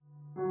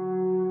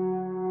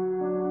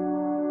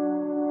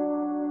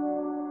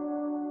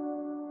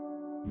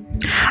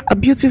A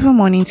beautiful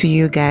morning to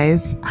you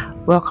guys.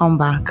 Welcome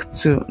back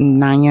to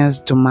Nanya's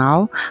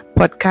Dumal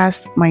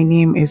podcast. My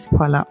name is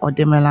Paula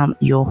Odemelam,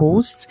 your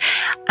host.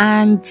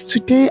 And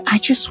today I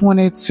just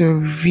wanted to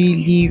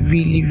really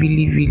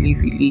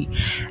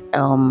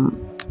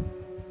um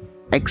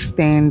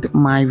extend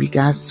my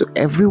regards to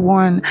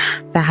everyone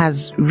that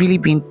has really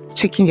been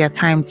taking their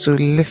time to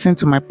listen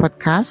to my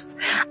podcast.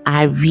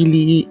 I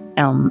really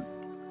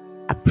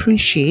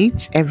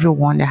appreciate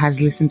everyone that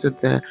has listened to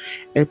the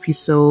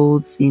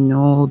episodes,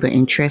 the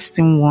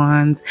interesting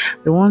ones,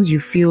 the ones you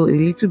feel a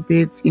little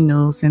bit,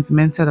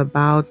 sentimental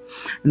about,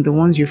 and the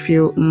ones you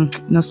feel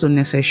not so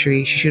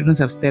necessary. She shouldn't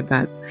have said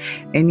that.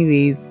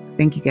 Anyways,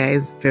 thank you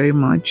guys very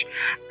much.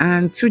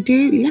 And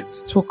today,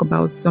 let's talk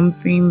about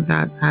something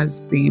that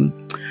has been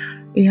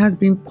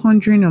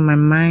pondering on my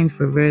mind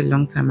for a very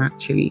long time,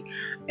 actually,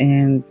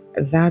 and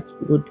that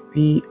would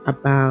be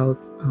about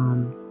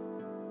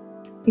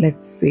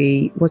let's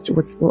say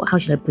how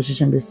should I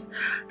position this?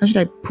 How should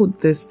I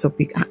put this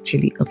topic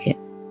actually? Okay,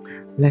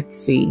 let's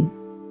say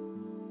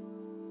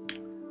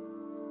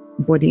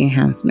body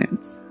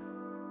enhancements.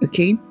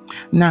 Okay,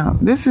 now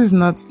this is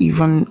not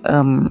even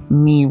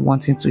me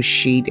wanting to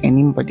shade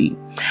anybody.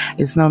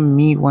 It's not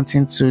me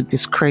wanting to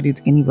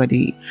discredit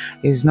anybody.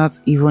 It's not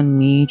even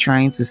me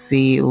trying to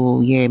say,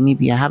 oh yeah,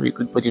 maybe I have a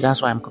good body,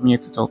 that's why I'm coming here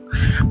to talk.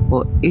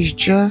 But it's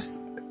just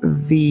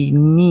the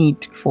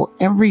need for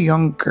every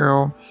young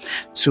girl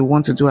to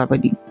want to do her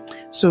body.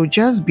 So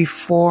just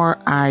before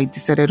I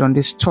decided on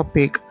this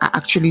topic, I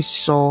actually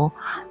saw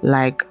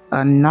like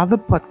another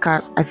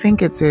podcast. I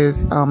think it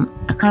is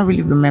I can't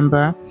really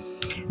remember.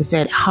 It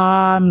said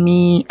Her,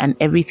 Me, and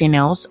Everything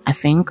Else. I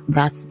think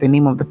that's the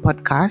name of the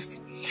podcast.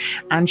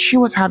 And she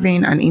was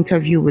having an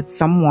interview with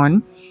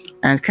someone,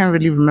 and I can't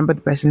really remember the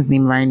person's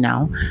name right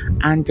now.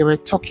 And they were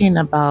talking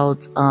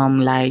about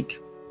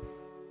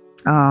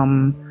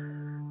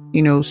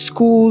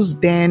schools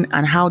then,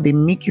 and how they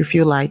make you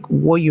feel like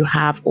what you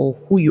have or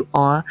who you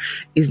are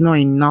is not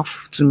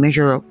enough to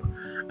measure up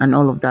and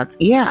all of that.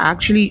 Yeah, I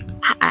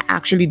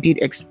actually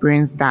did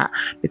experience that,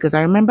 because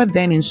I remember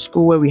then in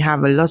school where we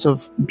have a lot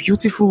of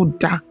beautiful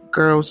dark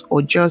girls,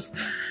 or just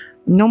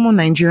normal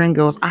Nigerian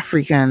girls,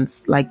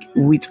 Africans, like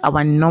with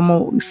our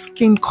normal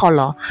skin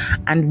color,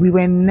 and we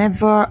were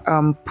never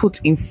put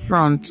in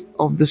front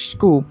of the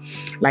school,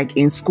 like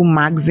in school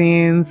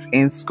magazines,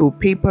 in school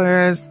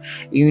papers,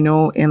 in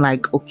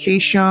like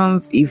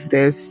occasions. If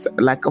there's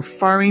like a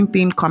foreign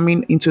thing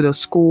coming into the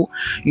school,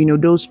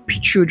 those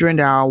children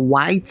that are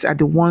white are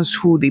the ones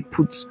who they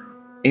put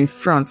in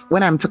front.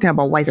 When I'm talking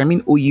about white, I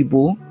mean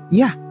Oyibo.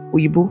 Yeah,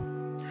 Oyibo.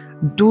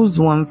 Those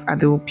ones are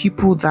the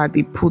people that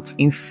they put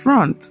in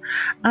front,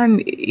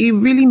 and it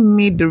really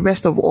made the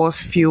rest of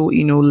us feel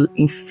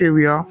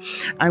inferior.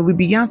 And we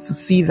began to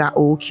see that,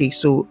 okay,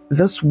 so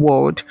this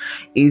world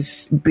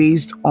is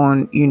based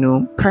on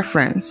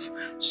preference.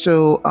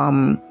 So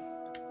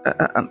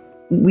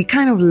we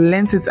kind of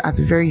learned it at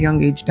a very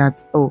young age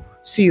that,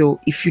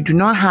 if you do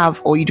not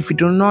have, or if you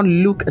do not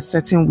look a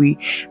certain way,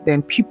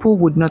 then people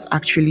would not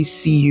actually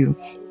see you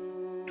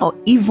or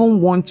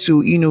even want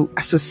to,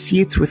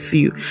 associate with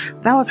you.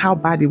 That was how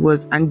bad it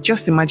was. And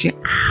just imagine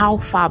how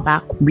far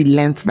back we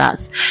learned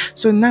that.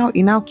 So now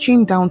it now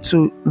came down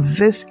to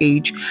this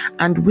age,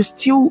 and we're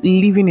still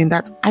living in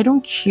that. I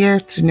don't care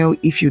to know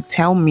if you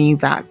tell me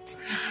that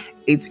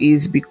it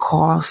is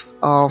because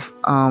of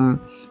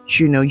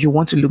you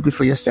want to look good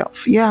for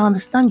yourself. Yeah, I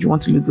understand you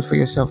want to look good for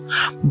yourself,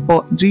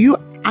 but do you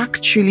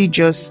actually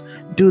just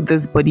do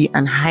this body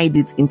and hide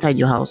it inside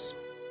your house?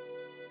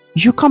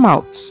 You come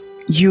out,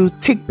 you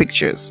take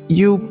pictures,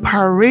 you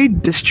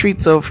parade the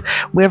streets of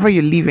wherever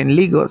you live in,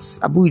 Lagos,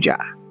 Abuja,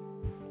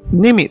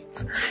 name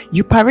it.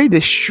 You parade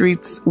the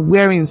streets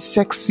wearing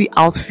sexy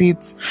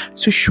outfits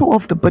to show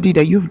off the body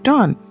that you've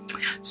done.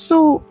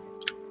 So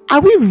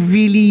are we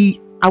really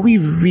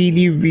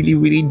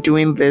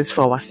doing this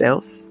for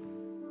ourselves?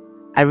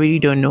 I really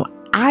don't know.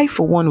 I,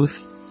 for one, would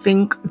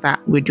think that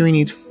we're doing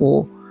it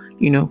for,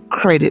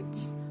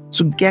 credits,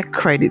 to get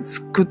credits,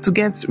 to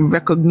get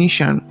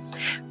recognition,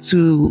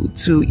 to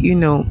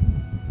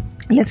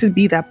let it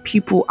be that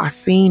people are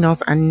seeing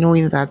us and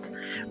knowing that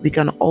we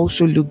can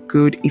also look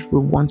good if we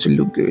want to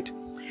look good.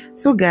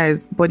 So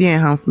guys, body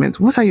enhancement,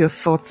 what are your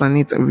thoughts on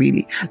it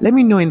really? Let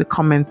me know in the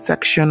comment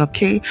section,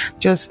 okay?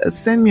 Just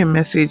send me a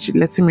message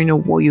letting me know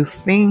what you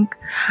think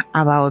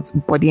about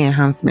body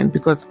enhancement,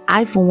 because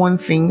I, for one,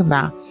 think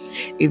that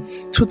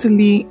it's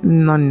totally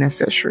not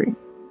necessary.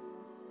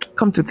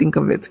 Come to think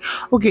of it,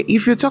 okay,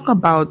 if you talk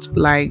about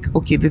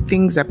the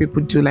things that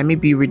people do, like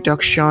maybe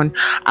reduction,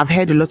 I've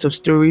heard a lot of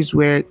stories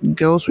where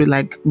girls with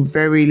like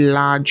very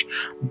large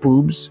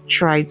boobs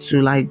try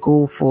to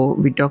go for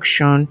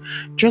reduction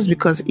just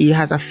because it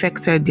has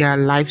affected their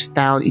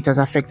lifestyle, it has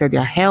affected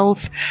their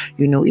health,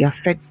 it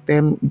affects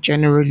them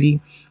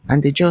generally,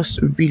 and they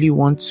just really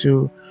want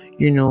to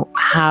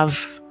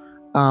have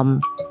a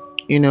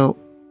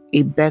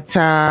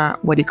better,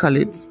 what do you call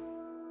it,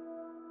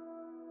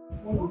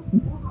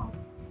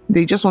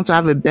 They just want to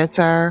have a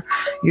better,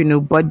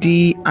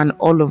 body and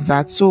all of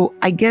that. So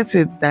I get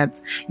it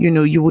that,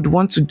 you would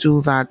want to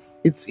do that.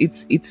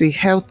 It's a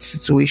health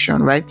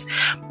situation, right?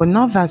 But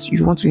not that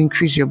you want to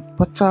increase your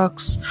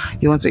buttocks,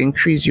 you want to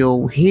increase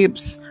your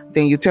hips,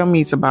 then you tell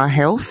me it's about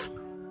health.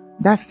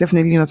 That's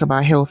definitely not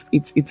about health.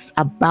 It's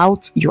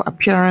about your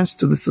appearance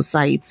to the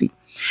society.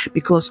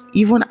 Because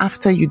even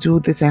after you do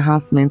this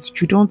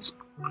enhancement, you don't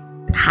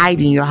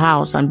hide in your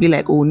house and be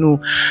like, oh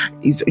no,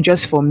 it's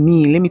just for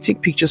me. Let me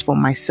take pictures for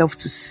myself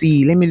to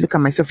see. Let me look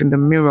at myself in the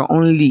mirror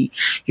only.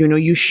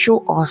 You show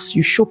us,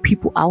 you show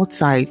people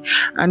outside,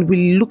 and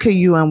we look at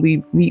you and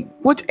we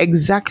what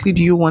exactly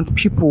do you want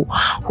people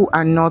who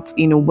are not,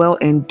 well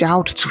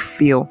endowed to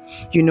feel?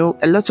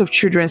 A lot of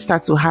children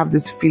start to have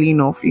this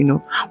feeling of,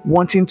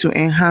 wanting to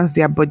enhance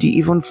their body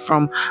even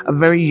from a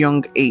very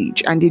young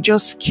age, and they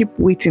just keep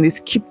waiting. They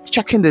keep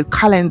checking the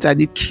calendar.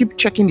 They keep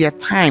checking their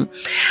time,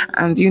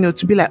 and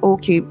to be like,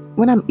 okay,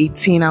 when I'm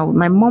 18,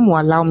 my mom will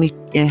allow me to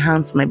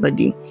enhance my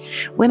body.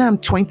 When I'm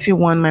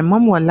 21, my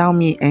mom will allow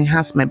me to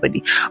enhance my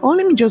body. Oh,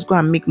 let me just go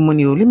and make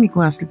money. Let me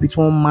go and sleep with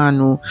one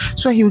man.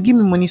 So he will give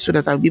me money so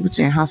that I'll be able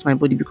to enhance my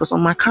body, because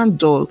on my can't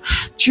dull.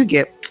 Do you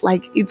get,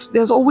 like,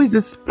 there's always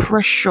this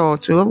pressure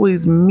to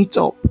always meet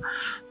up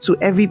to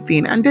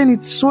everything, and then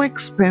it's so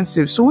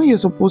expensive. So when you're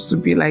supposed to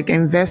be like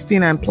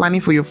investing and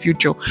planning for your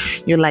future,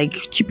 you're like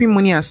keeping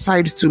money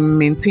aside to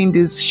maintain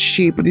this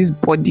shape, this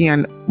body,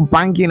 and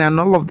banging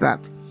and all of that.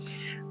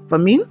 For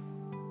me,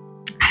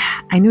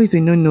 I know it's a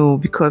no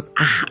because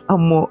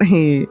I'm more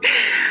I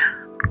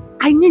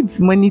need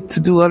money to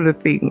do all the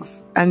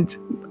things, and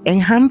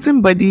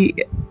enhancing body,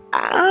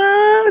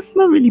 it's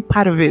not really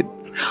part of it.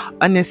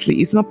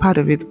 Honestly, it's not part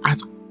of it at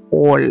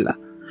all.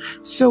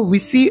 So we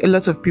see a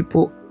lot of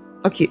people.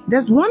 Okay,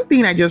 there's one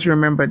thing I just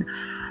remembered.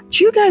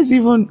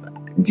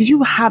 Did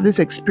you have this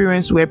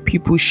experience where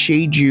people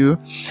shade you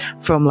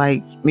from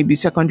like maybe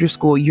secondary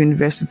school,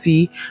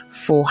 university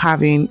for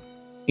having,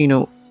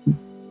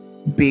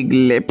 big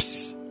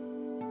lips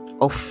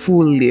or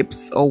full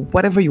lips or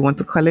whatever you want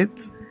to call it?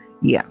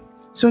 Yeah.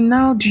 So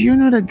now, do you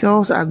know that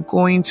girls are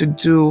going to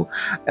do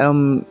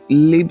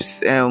lips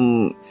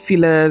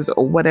fillers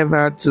or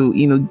whatever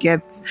to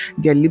get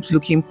their lips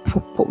looking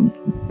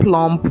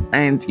plump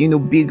and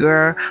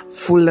bigger,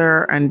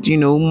 fuller, and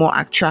more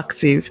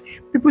attractive?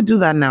 People do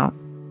that now.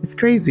 It's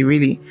crazy,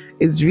 really.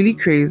 It's really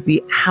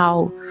crazy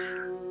how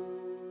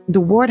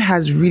the world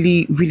has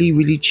really, really,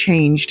 really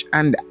changed,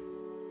 and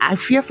I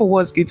fear for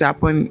what's going to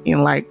happen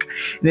in like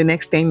the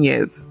next 10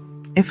 years.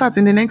 In fact,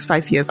 in the next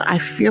 5 years, I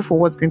fear for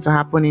what's going to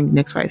happen in the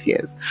next 5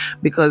 years.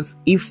 Because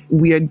if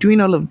we are doing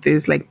all of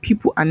this, like,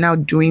 people are now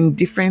doing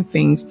different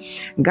things.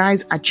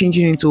 Guys are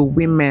changing into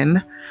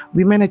women.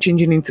 Women are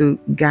changing into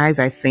guys,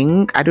 I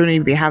think. I don't know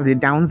if they have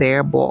it down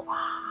there, but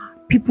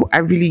people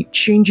are really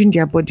changing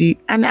their body.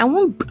 And I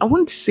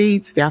won't say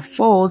it's their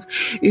fault.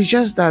 It's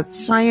just that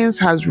science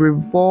has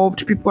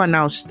revolved. People are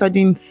now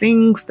studying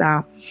things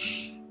that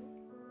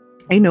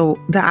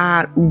that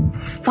are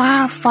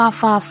far, far,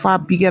 far, far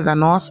bigger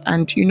than us.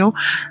 And,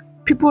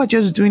 people are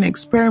just doing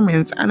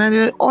experiments. And on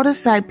the other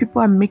side,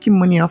 people are making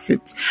money off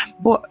it.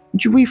 But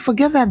we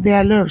forget that there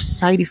are a lot of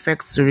side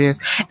effects to this.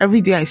 Every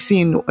day I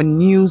see in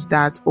news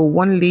that,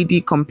 one lady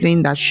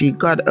complained that she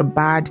got a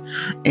bad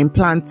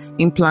implant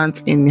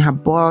in her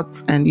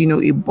butt, and,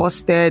 it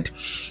busted,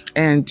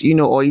 and,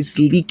 or it's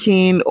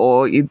leaking,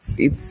 or it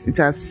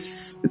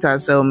has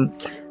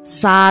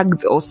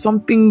sagged or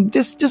something.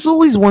 Just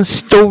always one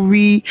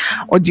story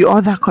or the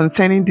other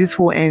concerning this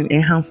whole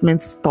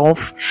enhancement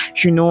stuff,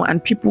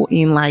 and people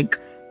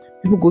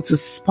go to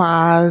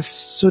spas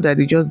so that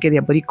they just get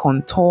their body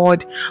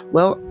contoured.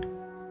 Well,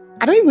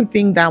 I don't even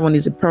think that one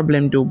is a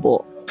problem though,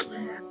 but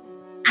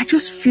I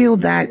just feel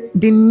that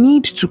they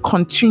need to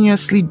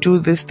continuously do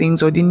these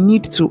things, or they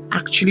need to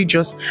actually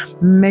just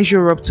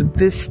measure up to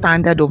this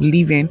standard of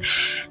living.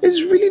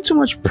 It's really too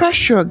much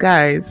pressure,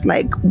 guys.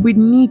 Like, we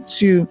need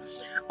to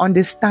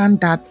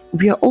understand that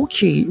we are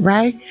okay,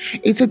 right?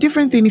 It's a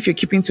different thing if you're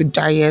keeping to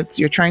diets,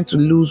 you're trying to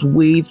lose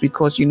weight,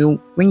 because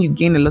when you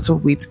gain a lot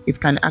of weight, it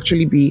can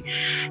actually be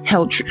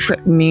health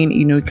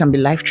threatening, it can be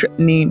life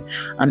threatening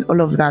and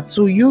all of that.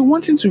 So you're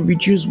wanting to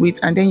reduce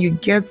weight, and then you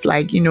get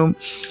you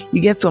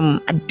get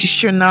some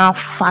additional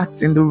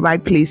fat in the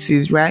right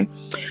places, right?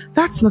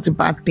 That's not a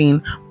bad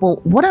thing.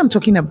 But what I'm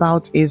talking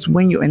about is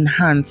when you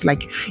enhance,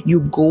 like, you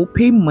go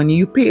pay money,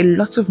 you pay a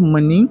lot of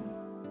money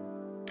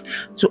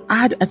to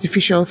add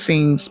artificial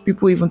things.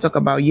 People even talk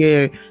about,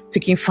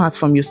 taking fat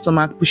from your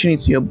stomach, pushing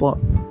it to your butt.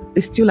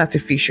 It's still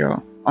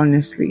artificial,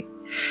 honestly.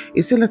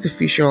 It's still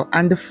artificial.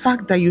 And the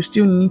fact that you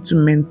still need to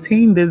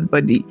maintain this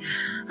body,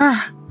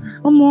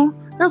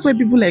 that's why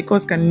people like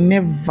us can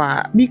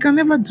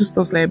never do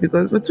stuff like that,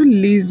 because we're too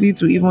lazy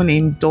to even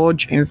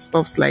indulge in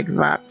stuff like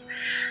that.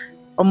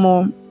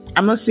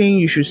 I'm not saying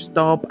you should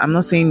stop. I'm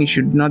not saying you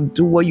should not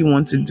do what you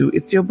want to do.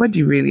 It's your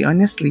body, really.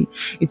 Honestly,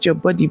 it's your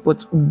body.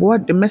 But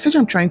what the message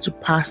I'm trying to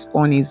pass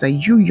on is that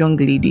you young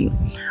lady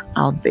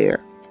out there,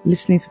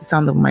 listening to the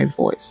sound of my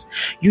voice,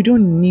 you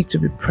don't need to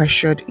be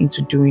pressured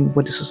into doing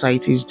what the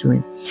society is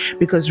doing.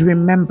 Because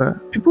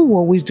remember, people will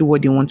always do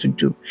what they want to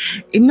do.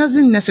 It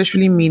doesn't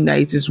necessarily mean that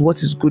it is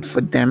what is good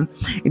for them.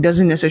 It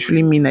doesn't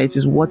necessarily mean that it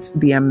is what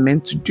they are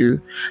meant to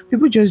do.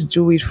 People just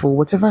do it for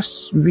whatever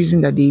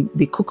reason that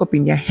they cook up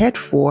in their head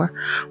for,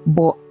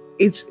 but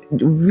it's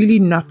really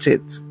not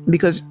it.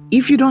 Because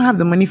if you don't have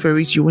the money for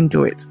it, you won't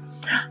do it.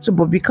 So,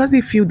 but because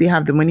they feel they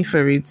have the money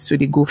for it, so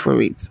they go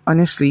for it.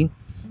 Honestly,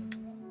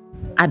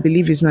 I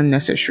believe it's not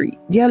necessary.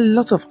 There are a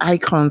lot of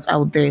icons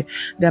out there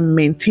that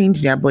maintained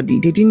their body.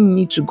 They didn't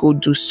need to go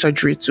do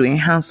surgery to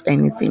enhance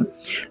anything.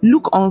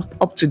 Look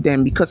up to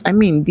them, because I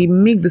mean, they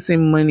make the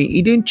same money.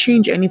 It didn't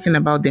change anything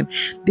about them.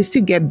 They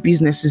still get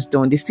businesses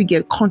done. They still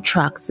get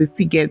contracts. They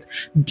still get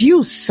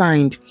deals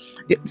signed.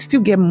 They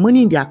still get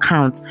money in their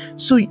account.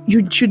 So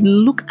you should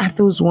look at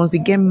those ones. They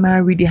get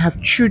married. They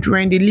have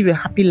children. They live a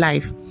happy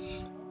life.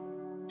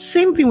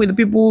 Same thing with the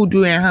people who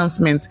do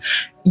enhancement.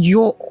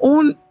 Your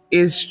own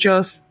is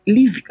just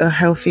live a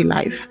healthy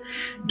life.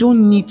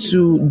 Don't need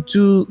to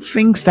do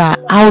things that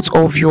are out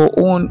of your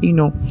own,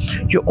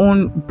 your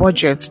own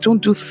budget.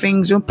 Don't do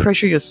things, don't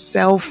pressure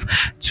yourself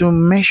to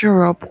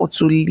measure up or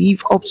to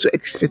live up to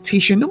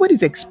expectation.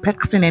 Nobody's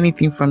expecting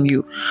anything from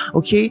you.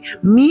 Okay?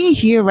 Me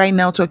here right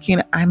now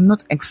talking, I'm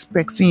not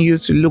expecting you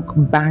to look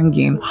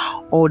banging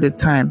all the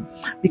time,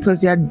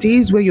 because there are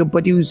days where your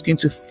body is going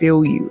to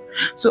fail you.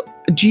 So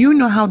do you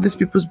know how these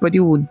people's body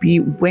would be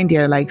when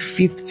they're like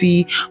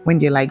 50, when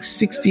they're like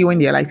 60, when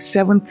they're like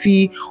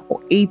 70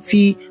 or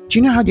 80? Do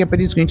you know how their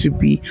body is going to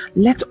be?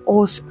 Let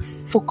us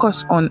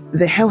focus on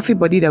the healthy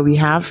body that we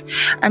have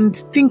and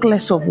think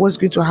less of what's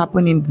going to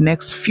happen in the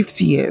next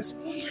 50 years.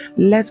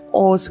 Let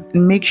us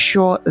make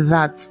sure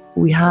that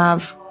we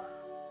have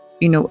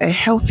a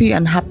healthy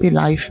and happy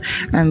life,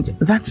 and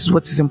that is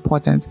what is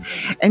important.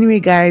 Anyway,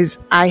 guys,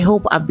 I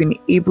hope I've been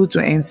able to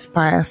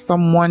inspire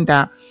someone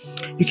that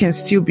you can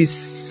still be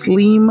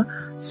slim,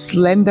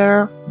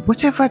 slender,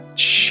 whatever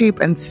shape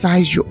and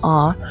size you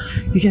are,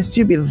 you can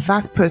still be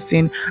that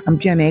person and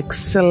be an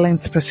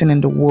excellent person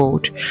in the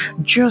world.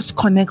 Just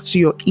connect to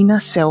your inner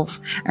self,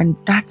 and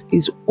that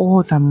is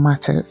all that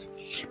matters.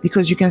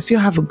 Because you can still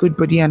have a good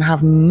body and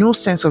have no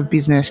sense of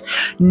business,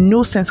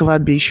 no sense of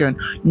ambition,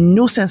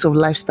 no sense of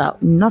lifestyle,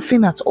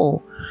 nothing at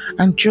all,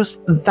 and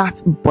just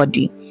that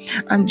body.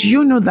 And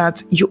you know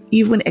that you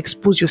even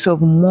expose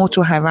yourself more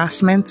to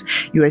harassment,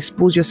 you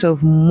expose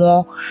yourself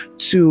more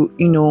to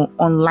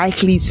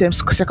unlikely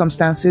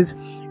circumstances,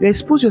 you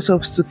expose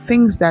yourself to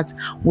things that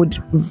would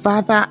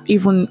rather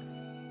even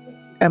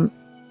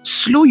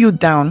slow you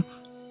down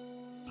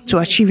to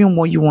achieving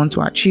what you want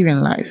to achieve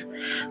in life.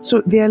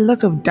 So there are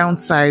lots of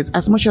downsides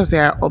as much as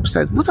there are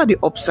upsides. What are the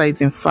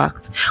upsides? In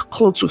fact,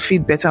 clothes will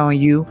fit better on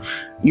you.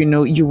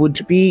 You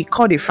would be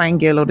called a fine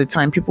girl all the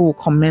time. People will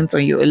comment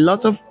on you. A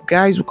lot of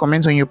guys will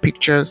comment on your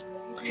pictures.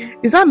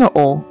 Is that not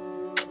all?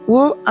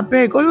 Well, I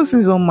beg, all those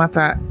things don't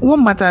matter. What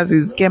matters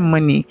is get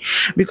money.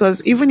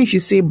 Because even if you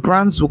say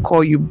brands will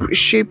call you,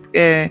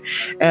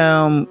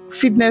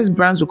 fitness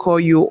brands will call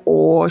you,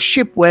 or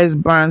shapewear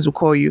brands will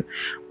call you,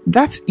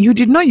 that you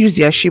did not use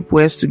their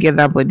shapewears to get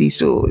that body,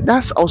 so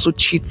that's also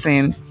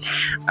cheating.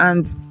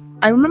 And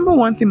I remember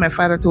one thing my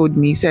father told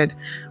me. He said,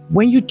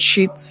 when you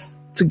cheat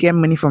to get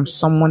money from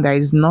someone that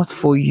is not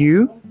for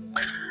you,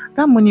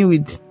 that money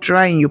would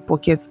dry in your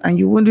pocket and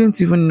you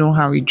wouldn't even know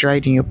how it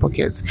dried in your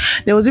pocket.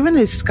 There was even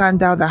a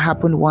scandal that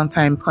happened one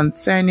time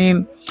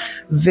concerning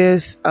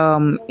this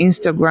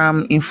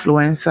Instagram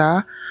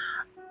influencer,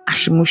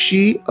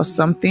 Ashimushi or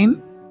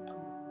something.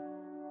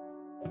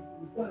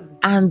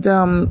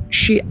 And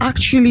she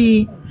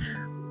actually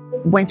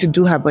went to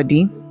do her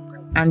body,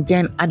 and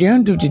then at the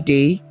end of the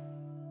day,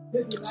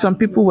 some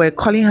people were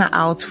calling her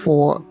out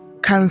for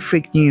carrying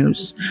fake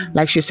news.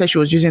 Like, she said she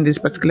was using this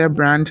particular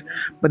brand,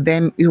 but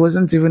then it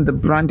wasn't even the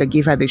brand that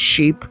gave her the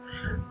shape.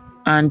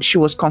 And she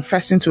was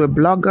confessing to a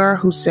blogger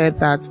who said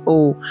that,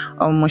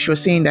 she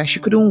was saying that she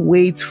couldn't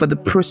wait for the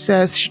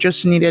process. She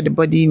just needed the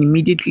body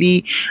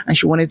immediately, and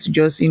she wanted to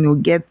just,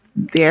 get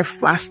there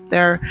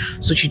faster.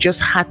 So she just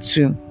had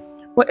to.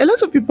 But a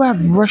lot of people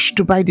have rushed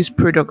to buy this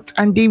product,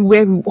 and they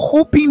were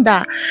hoping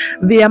that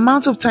the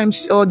amount of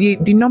times, or the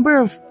number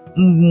of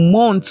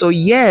months or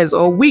years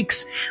or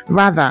weeks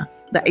rather,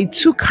 that it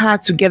took her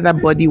to get that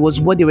body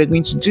was what they were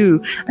going to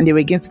do, and they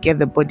were going to get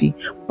the body.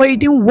 But it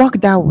didn't work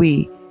that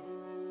way.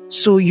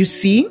 So you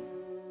see,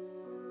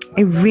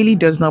 it really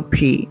does not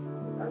pay.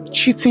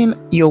 Cheating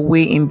your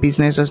way in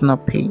business does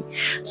not pay.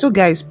 So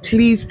guys,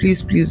 please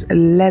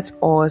let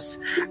us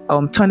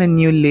turn a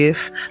new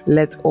leaf.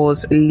 Let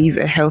us live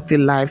a healthy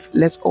life.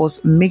 Let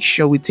us make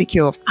sure we take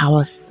care of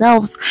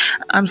ourselves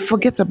and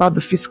forget about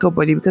the physical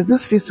body, because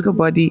this physical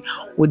body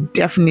would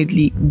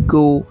definitely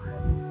go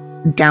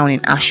down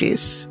in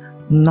ashes,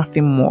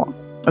 nothing more.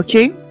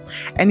 Okay,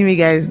 anyway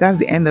guys, that's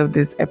the end of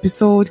this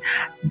episode.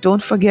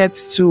 Don't forget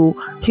to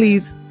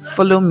please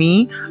follow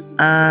me,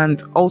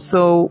 and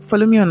also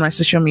follow me on my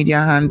social media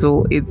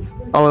handle. It's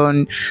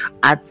on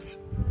at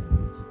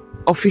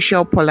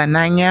official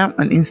Polananya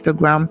on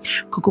Instagram,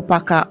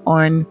 Kukupaka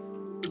on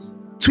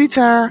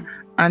Twitter,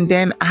 and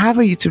then I have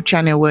a YouTube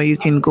channel where you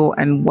can go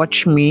and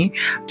watch me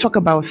talk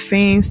about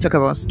things, talk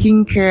about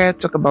skincare,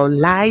 talk about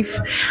life.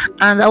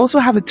 And I also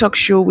have a talk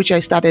show which I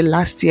started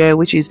last year,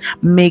 which is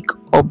Make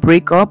or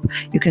Break Up.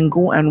 You can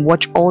go and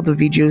watch all the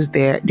videos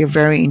there. They're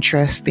very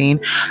interesting.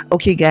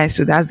 Okay, guys,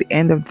 so that's the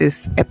end of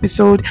this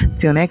episode.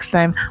 Till next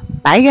time,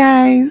 bye,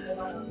 guys.